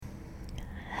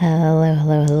Hello,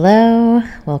 hello, hello.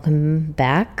 Welcome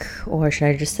back, or should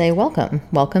I just say welcome?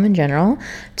 Welcome in general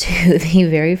to the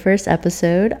very first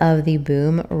episode of the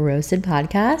Boom Roasted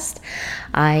podcast.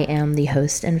 I am the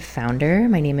host and founder.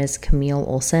 My name is Camille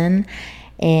Olson,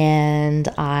 and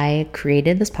I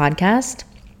created this podcast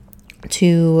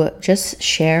to just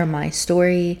share my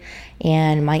story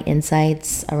and my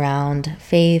insights around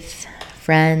faith,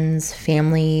 friends,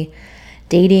 family,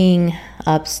 dating,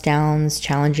 ups, downs,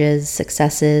 challenges,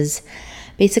 successes,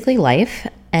 basically life,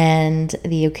 and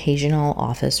the occasional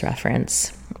Office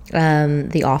reference.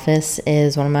 The Office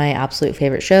is one of my absolute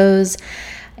favorite shows.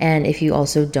 And if you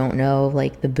also don't know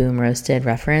like the Boom Roasted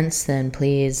reference, then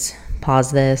please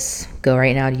pause this, go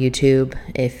right now to YouTube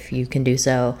if you can do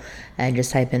so, and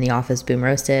just type in The Office Boom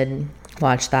Roasted.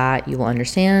 Watch that, you will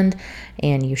understand,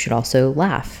 and you should also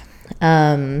laugh.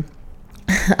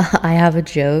 I have a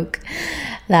joke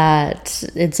that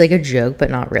it's like a joke, but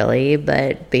not really.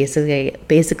 But basically,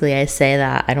 I say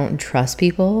that I don't trust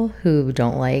people who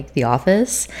don't like The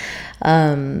Office.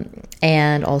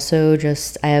 And also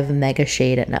just I have mega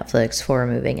shade at Netflix for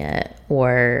removing it,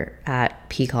 or at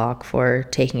Peacock for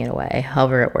taking it away,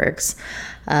 however it works,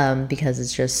 because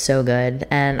it's just so good.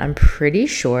 And I'm pretty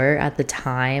sure at the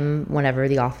time, whenever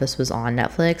The Office was on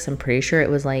Netflix, I'm pretty sure it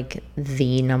was like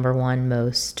the number one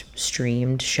most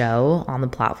streamed show on the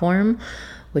platform,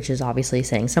 which is obviously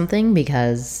saying something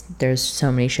because there's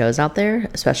so many shows out there,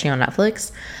 especially on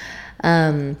Netflix.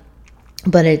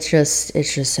 But it's just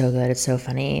so good. It's so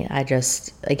funny. I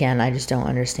just don't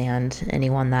understand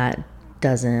anyone that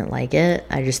doesn't like it.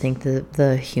 I just think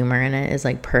the humor in it is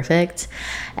like perfect.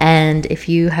 And if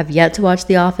you have yet to watch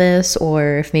The Office,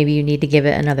 or if maybe you need to give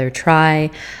it another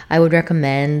try, I would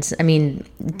recommend,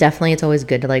 definitely it's always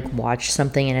good to like watch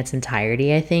something in its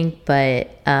entirety, I think.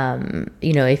 But,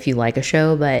 if you like a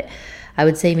show, but I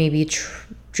would say maybe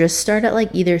just start at like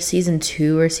either season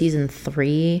 2 or season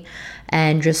 3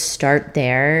 and just start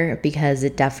there, because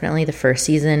it definitely, the first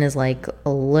season is like a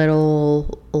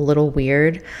little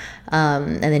weird.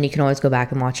 And then you can always go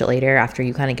back and watch it later after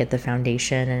you kind of get the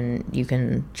foundation, and you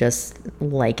can just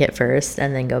like it first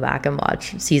and then go back and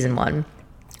watch season 1.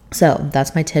 So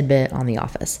that's my tidbit on The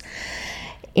Office.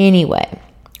 Anyway,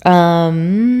 where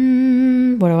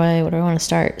do I want to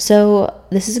start? So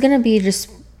this is going to be just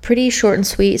pretty short and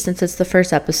sweet since it's the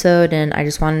first episode, and I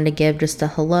just wanted to give just a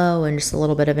hello and just a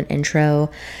little bit of an intro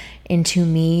into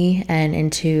me and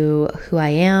into who I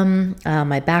am,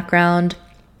 my background.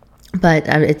 But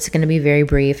it's going to be very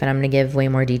brief, and I'm going to give way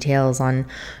more details on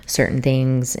certain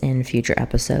things in future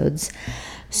episodes.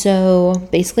 So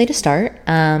basically, to start,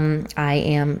 I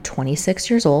am 26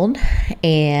 years old,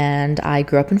 and I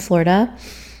grew up in Florida,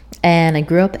 and I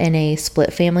grew up in a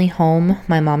split family home.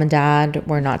 My mom and dad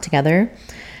were not together.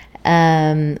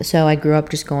 So I grew up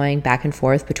just going back and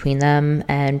forth between them,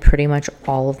 and pretty much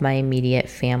all of my immediate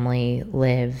family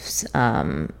lives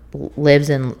and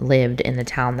lived in the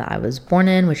town that I was born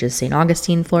in, which is St.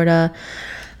 Augustine, Florida.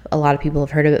 A lot of people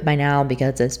have heard of it by now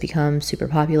because it's become super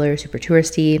popular, super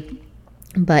touristy,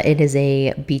 but it is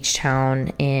a beach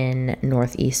town in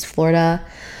Northeast Florida.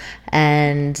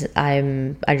 And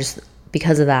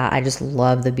because of that, I just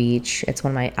love the beach. It's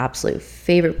one of my absolute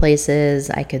favorite places.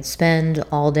 I could spend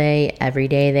all day, every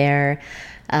day there.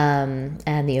 And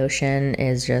the ocean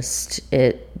is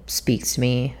it speaks to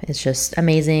me. It's just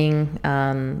amazing.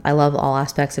 I love all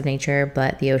aspects of nature,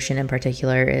 but the ocean in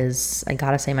particular is, I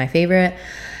gotta say, my favorite.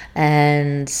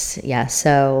 And yeah,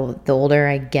 so the older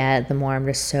I get, the more I'm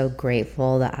just so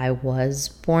grateful that I was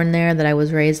born there, that I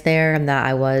was raised there, and that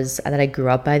I grew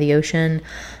up by the ocean,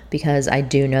 because I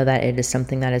do know that it is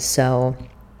something that it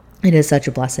is such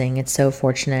a blessing. It's so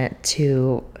fortunate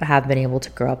to have been able to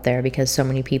grow up there, because so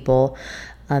many people,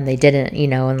 they didn't,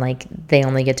 and like they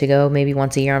only get to go maybe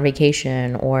once a year on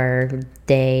vacation, or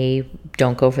they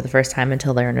don't go for the first time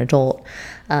until they're an adult.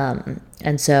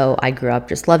 And so I grew up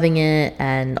just loving it.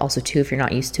 And also too, if you're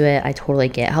not used to it, I totally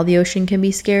get how the ocean can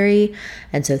be scary.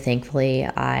 And so thankfully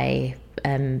I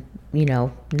am,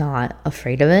 not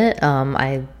afraid of it.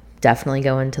 I definitely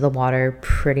go into the water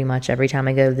pretty much every time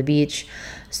I go to the beach.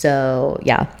 So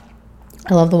yeah,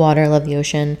 I love the water. I love the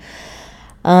ocean.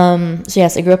 So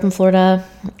yes, I grew up in Florida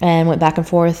and went back and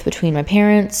forth between my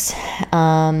parents.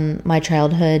 My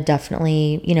childhood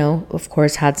definitely, of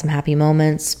course, had some happy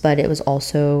moments, but it was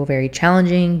also very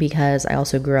challenging because I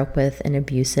also grew up with an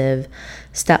abusive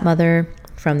stepmother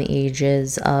from the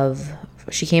ages of,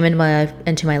 she came into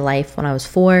my life when I was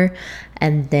 4,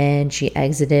 and then she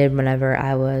exited whenever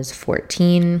I was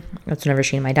 14. That's whenever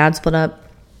she and my dad split up.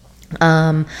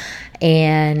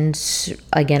 And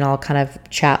again, I'll kind of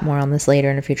chat more on this later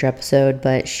in a future episode,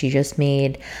 but she just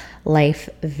made life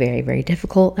very, very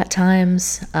difficult at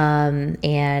times.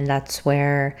 And that's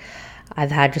where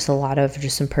I've had just a lot of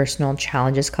just some personal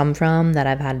challenges come from that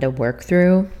I've had to work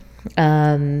through.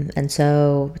 And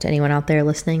so to anyone out there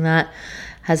listening that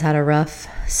has had a rough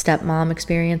stepmom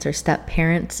experience or step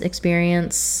parents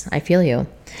experience, I feel you.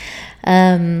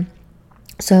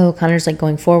 So kind of just like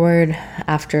going forward,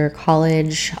 after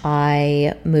college,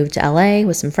 I moved to LA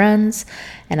with some friends,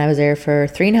 and I was there for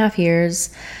 3.5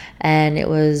 years, and it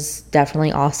was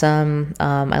definitely awesome.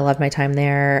 I loved my time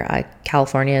there.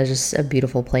 California is just a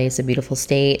beautiful place, a beautiful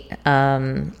state.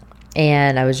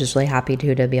 And I was just really happy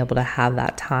to be able to have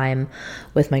that time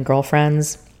with my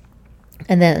girlfriends.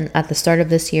 And then at the start of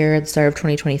this year, at the start of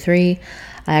 2023,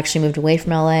 I actually moved away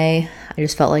from LA. I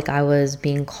just felt like I was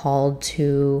being called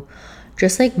to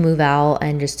just like move out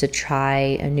and just to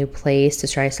try a new place, to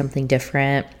try something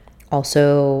different.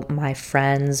 Also, my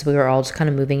friends, we were all just kind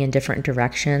of moving in different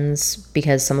directions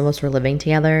because some of us were living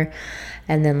together.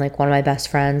 And then like one of my best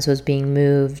friends was being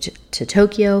moved to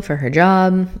Tokyo for her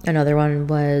job. Another one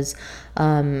was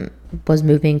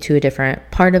moving to a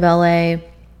different part of LA.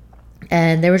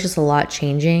 And there was just a lot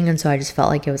changing. And so I just felt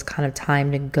like it was kind of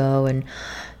time to go and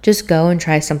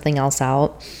try something else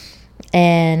out.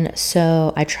 And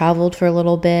so I traveled for a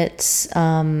little bit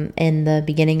in the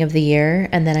beginning of the year,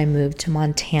 and then I moved to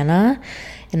Montana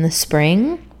in the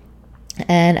spring.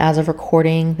 And as of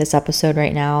recording this episode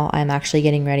right now, I'm actually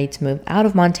getting ready to move out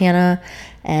of Montana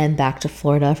and back to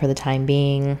Florida for the time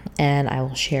being. And I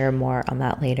will share more on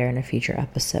that later in a future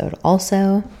episode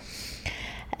also.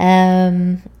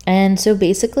 And so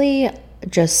basically,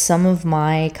 just some of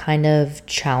my kind of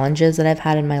challenges that I've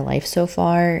had in my life so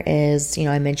far is,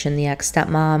 I mentioned the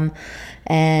ex-stepmom,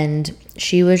 and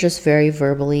she was just very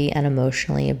verbally and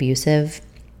emotionally abusive.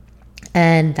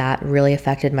 And that really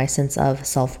affected my sense of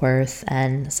self-worth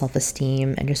and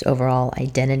self-esteem and just overall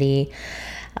identity.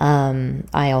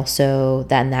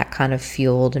 That kind of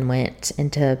fueled and went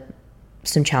into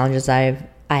some challenges I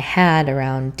had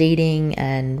around dating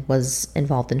and was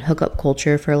involved in hookup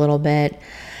culture for a little bit.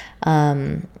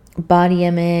 Body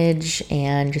image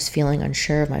and just feeling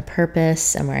unsure of my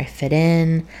purpose and where I fit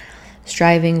in,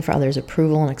 striving for others'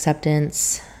 approval and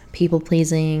acceptance, people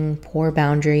pleasing, poor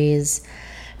boundaries,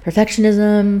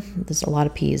 perfectionism, there's a lot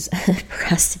of P's,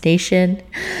 procrastination,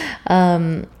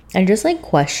 and just like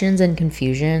questions and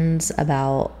confusions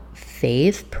about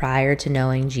faith prior to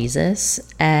knowing Jesus,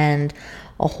 and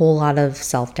a whole lot of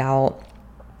self-doubt,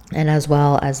 and as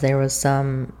well as there was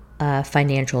some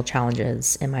financial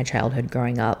challenges in my childhood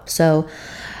growing up. So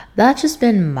that's just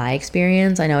been my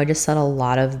experience. I know I just said a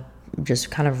lot of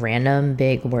just kind of random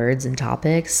big words and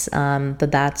topics,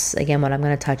 but that's again what I'm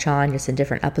going to touch on just in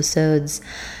different episodes,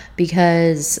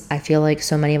 because I feel like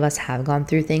so many of us have gone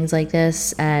through things like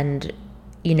this, and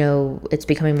it's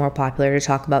becoming more popular to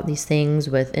talk about these things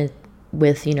with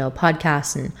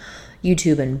podcasts and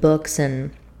YouTube and books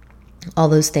and all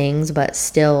those things, but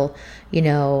still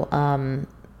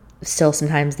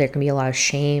sometimes there can be a lot of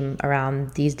shame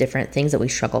around these different things that we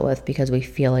struggle with because we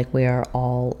feel like we are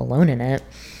all alone in it.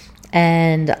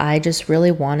 And I just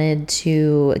really wanted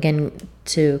to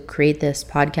create this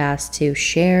podcast to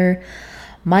share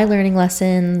my learning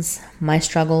lessons, my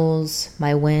struggles,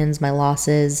 my wins, my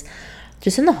losses,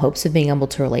 just in the hopes of being able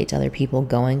to relate to other people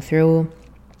going through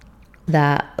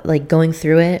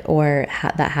it or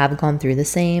that have gone through the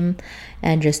same,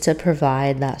 and just to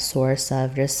provide that source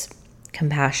of just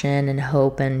compassion and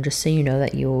hope, and just so you know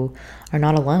that you are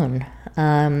not alone.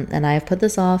 And I've put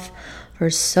this off for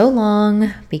so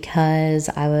long because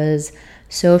I was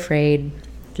so afraid,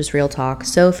 just real talk,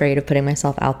 so afraid of putting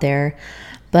myself out there.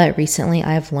 But recently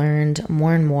I've learned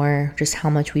more and more just how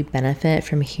much we benefit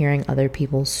from hearing other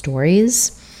people's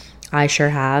stories. I sure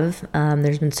have.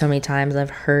 There's been so many times I've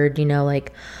heard,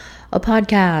 like a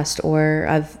podcast, or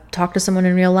I've talked to someone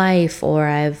in real life, or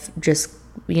I've just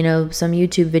some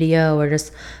YouTube video, or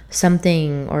just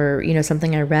something, or,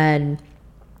 something I read,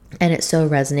 and it so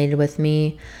resonated with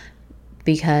me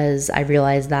because I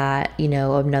realized that,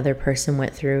 another person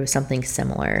went through something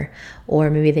similar, or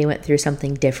maybe they went through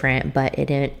something different, but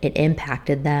it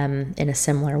impacted them in a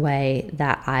similar way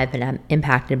that I've been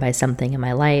impacted by something in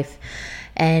my life.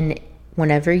 And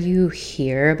whenever you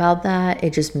hear about that,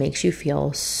 it just makes you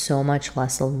feel so much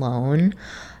less alone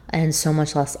and so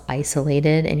much less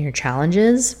isolated in your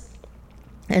challenges.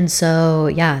 And so,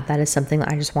 yeah, that is something that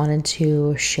I just wanted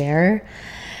to share.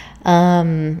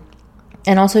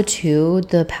 And also, too,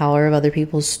 the power of other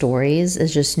people's stories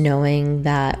is just knowing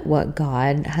that what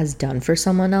God has done for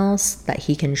someone else, that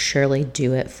He can surely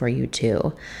do it for you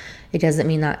too. It doesn't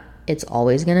mean that it's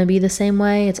always going to be the same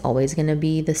way. It's always going to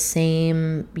be the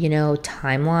same,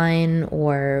 timeline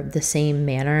or the same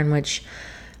manner in which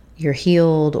you're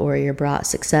healed or you're brought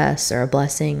success or a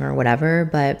blessing or whatever.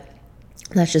 But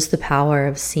that's just the power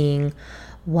of seeing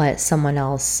what someone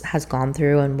else has gone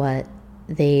through and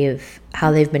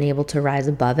how they've been able to rise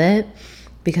above it,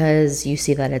 because you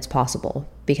see that it's possible.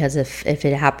 Because if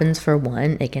it happens for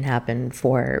one, it can happen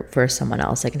for someone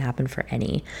else. It can happen for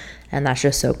any. And that's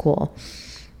just so cool.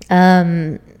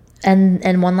 And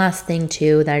one last thing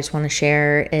too that I just want to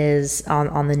share is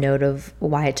on the note of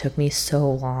why it took me so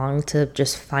long to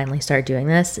just finally start doing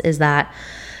this, is that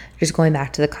just going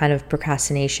back to the kind of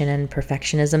procrastination and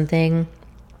perfectionism thing,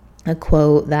 a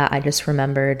quote that I just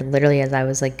remembered literally as I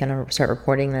was like gonna start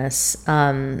recording this,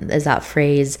 is that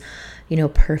phrase,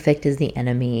 perfect is the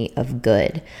enemy of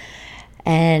good.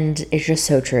 And it's just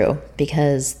so true,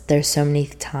 because there's so many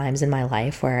times in my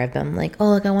life where I've been like,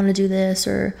 oh, like I want to do this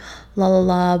or la la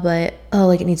la, but oh,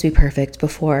 like it needs to be perfect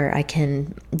before I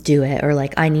can do it, or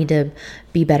like I need to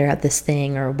be better at this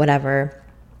thing or whatever.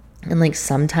 And like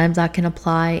sometimes that can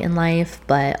apply in life,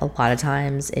 but a lot of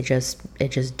times it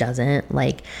just doesn't.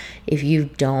 Like if you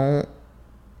don't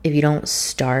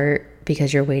start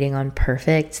because you're waiting on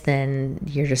perfect, then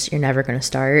you're never going to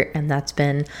start. And that's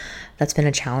been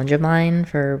a challenge of mine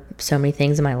for so many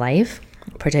things in my life,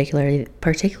 particularly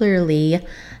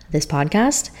this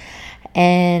podcast.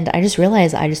 And I just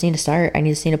realized I just need to start. I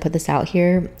just need to put this out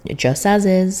here just as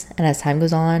is. And as time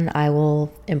goes on, I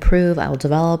will improve, I will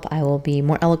develop, I will be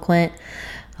more eloquent,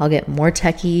 I'll get more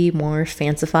techie, more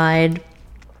fancified.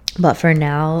 But for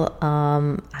now,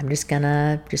 I'm just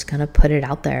gonna put it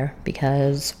out there,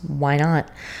 because why not?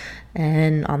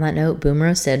 And on that note, boom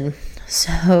roasted.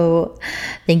 So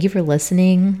thank you for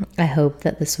listening. I hope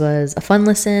that this was a fun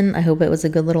listen. I hope it was a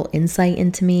good little insight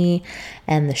into me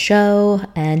and the show.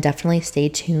 And definitely stay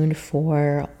tuned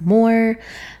for more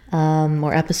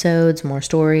episodes, more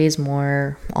stories,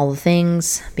 more all the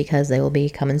things, because they will be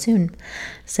coming soon.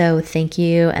 So thank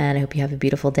you, and I hope you have a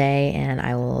beautiful day, and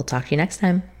I will talk to you next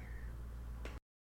time.